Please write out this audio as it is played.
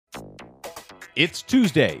It's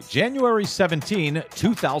Tuesday, January 17,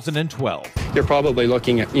 2012. They're probably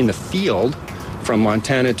looking at in the field from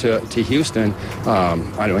Montana to Houston, I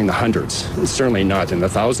don't know, in the hundreds. Certainly not in the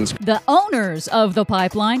thousands. The owners of the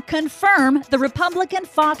pipeline confirm the Republican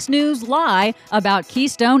Fox News lie about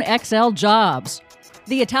Keystone XL jobs.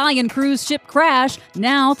 The Italian cruise ship crash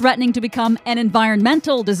now threatening to become an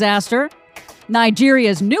environmental disaster.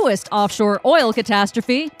 Nigeria's newest offshore oil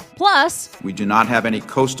catastrophe. Plus, we do not have any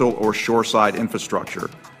coastal or shoreside infrastructure.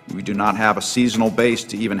 We do not have a seasonal base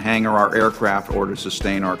to even hangar our aircraft or to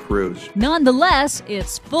sustain our crews. Nonetheless,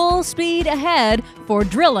 it's full speed ahead for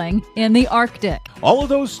drilling in the Arctic. All of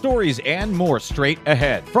those stories and more straight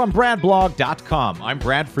ahead. From BradBlog.com, I'm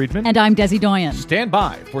Brad Friedman. And I'm Desi Doyen. Stand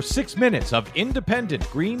by for 6 minutes of independent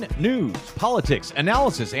green news, politics,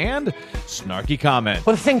 analysis, and snarky comment.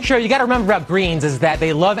 Well, the thing, sure, you got to remember about Greens is that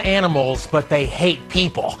they love animals, but they hate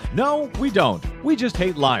people. No, we don't. We just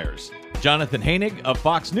hate liars. Jonathan Hainig of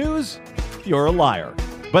Fox News, you're a liar.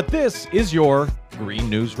 But this is your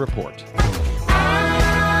Green News Report.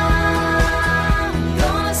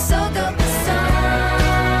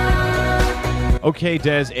 Okay,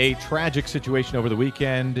 Des, a tragic situation over the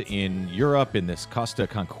weekend in Europe in this Costa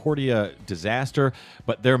Concordia disaster,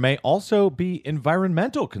 but there may also be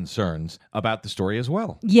environmental concerns about the story as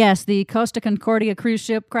well. Yes, the Costa Concordia cruise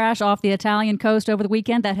ship crash off the Italian coast over the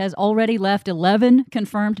weekend that has already left 11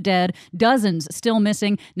 confirmed dead, dozens still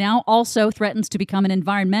missing, now also threatens to become an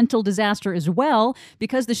environmental disaster as well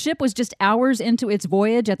because the ship was just hours into its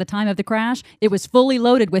voyage at the time of the crash. It was fully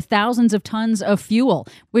loaded with thousands of tons of fuel,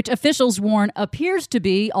 which officials warn appears to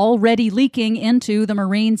be already leaking into the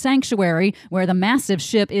marine sanctuary where the massive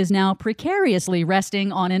ship is now precariously resting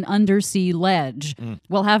on an undersea ledge.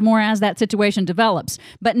 We'll have more as that situation develops.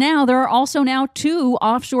 But now there are also now 2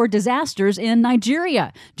 offshore disasters in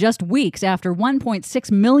Nigeria, just weeks after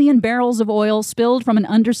 1.6 million barrels of oil spilled from an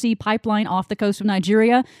undersea pipeline off the coast of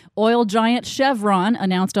Nigeria. Oil giant Chevron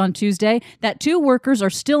announced on Tuesday that 2 workers are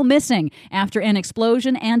still missing after an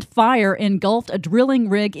explosion and fire engulfed a drilling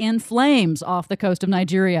rig in flames off the coast of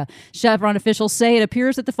Nigeria. Chevron officials say it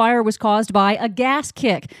appears that the fire was caused by a gas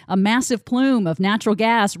kick, a massive plume of natural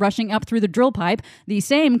gas rushing up through the drill pipe, the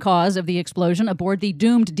same cause of the explosion aboard the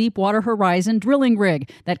doomed Deepwater Horizon drilling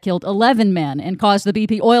rig that killed 11 men and caused the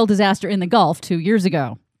BP oil disaster in the Gulf 2 years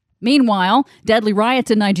ago. Meanwhile, deadly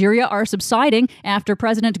riots in Nigeria are subsiding after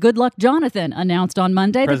President Goodluck Jonathan announced on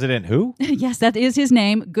Monday... President who? Yes, that is his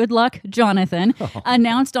name, Goodluck Jonathan,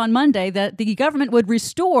 announced on Monday that the government would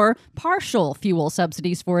restore partial fuel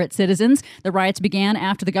subsidies for its citizens. The riots began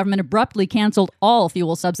after the government abruptly canceled all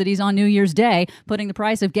fuel subsidies on New Year's Day, putting the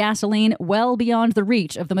price of gasoline well beyond the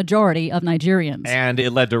reach of the majority of Nigerians. And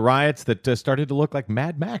it led to riots that started to look like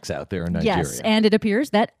Mad Max out there in Nigeria. Yes, and it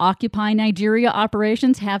appears that Occupy Nigeria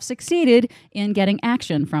operations have succeeded in getting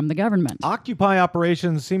action from the government. Occupy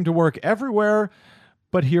operations seem to work everywhere,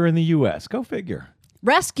 but here in the U.S. Go figure.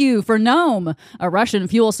 Rescue for Nome. A Russian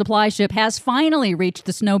fuel supply ship has finally reached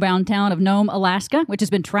the snowbound town of Nome, Alaska, which has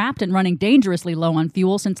been trapped and running dangerously low on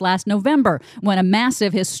fuel since last November, when a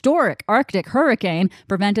massive, historic Arctic hurricane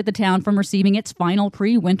prevented the town from receiving its final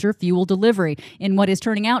pre-winter fuel delivery in what is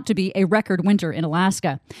turning out to be a record winter in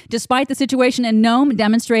Alaska. Despite the situation in Nome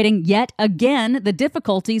demonstrating yet again the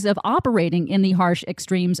difficulties of operating in the harsh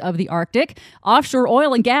extremes of the Arctic, offshore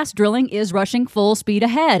oil and gas drilling is rushing full speed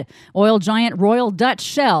ahead. Oil giant Royal Dutch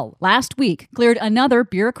Shell last week cleared another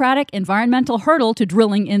bureaucratic environmental hurdle to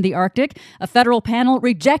drilling in the Arctic. A federal panel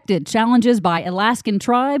rejected challenges by Alaskan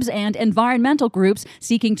tribes and environmental groups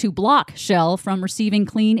seeking to block Shell from receiving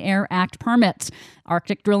Clean Air Act permits.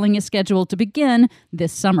 Arctic drilling is scheduled to begin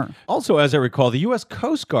this summer. Also, as I recall, the U.S.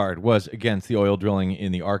 Coast Guard was against the oil drilling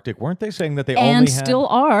in the Arctic. Weren't they saying that they and still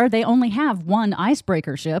are. They only have one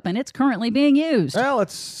icebreaker ship, and it's currently being used. Well,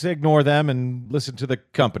 let's ignore them and listen to the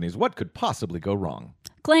companies. What could possibly go wrong?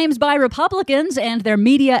 Claims by Republicans and their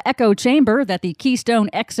media echo chamber that the Keystone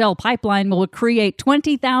XL pipeline will create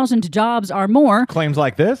 20,000 jobs or more. Claims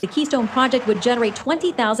like this? The Keystone project would generate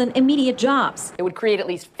 20,000 immediate jobs. It would create at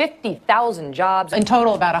least 50,000 jobs. In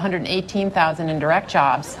total, about 118,000 indirect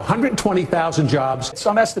jobs. 120,000 jobs.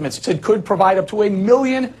 Some estimates it could provide up to 1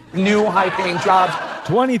 million new high-paying jobs.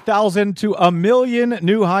 20,000 to 1 million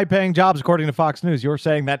new high-paying jobs, according to Fox News. You're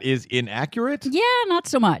saying that is inaccurate? Yeah, not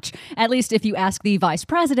so much. At least if you ask the vice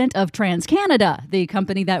president of TransCanada, the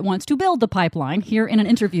company that wants to build the pipeline, here in an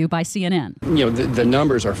interview by CNN. You know, the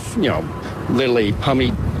numbers are, literally how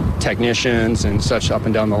many technicians and such up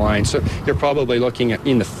and down the line. So they're probably looking at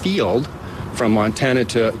in the field from Montana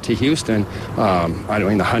to Houston,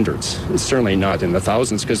 in the hundreds. It's certainly not in the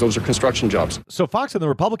thousands, because those are construction jobs. So Fox and the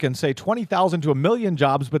Republicans say 20,000 to a million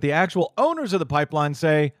jobs, but the actual owners of the pipeline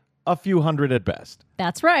say a few hundred at best.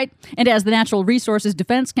 That's right. And as the Natural Resources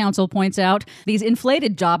Defense Council points out, these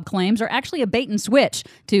inflated job claims are actually a bait and switch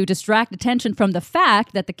to distract attention from the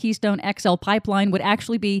fact that the Keystone XL pipeline would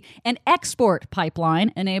actually be an export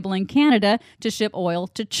pipeline, enabling Canada to ship oil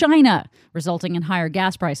to China, resulting in higher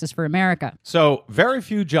gas prices for America. So very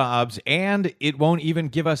few jobs, and it won't even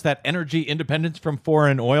give us that energy independence from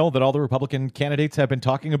foreign oil that all the Republican candidates have been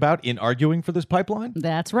talking about in arguing for this pipeline?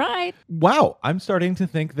 That's right. Wow, I'm starting to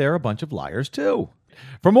think they're a bunch of liars too.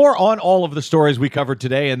 For more on all of the stories we covered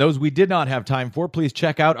today and those we did not have time for, please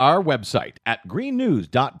check out our website at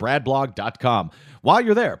greennews.bradblog.com. While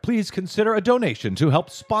you're there, please consider a donation to help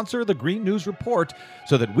sponsor the Green News Report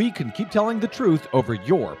so that we can keep telling the truth over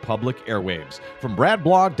your public airwaves. From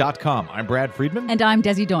bradblog.com, I'm Brad Friedman. And I'm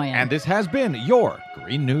Desi Doyen. And this has been your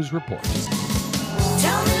Green News Report.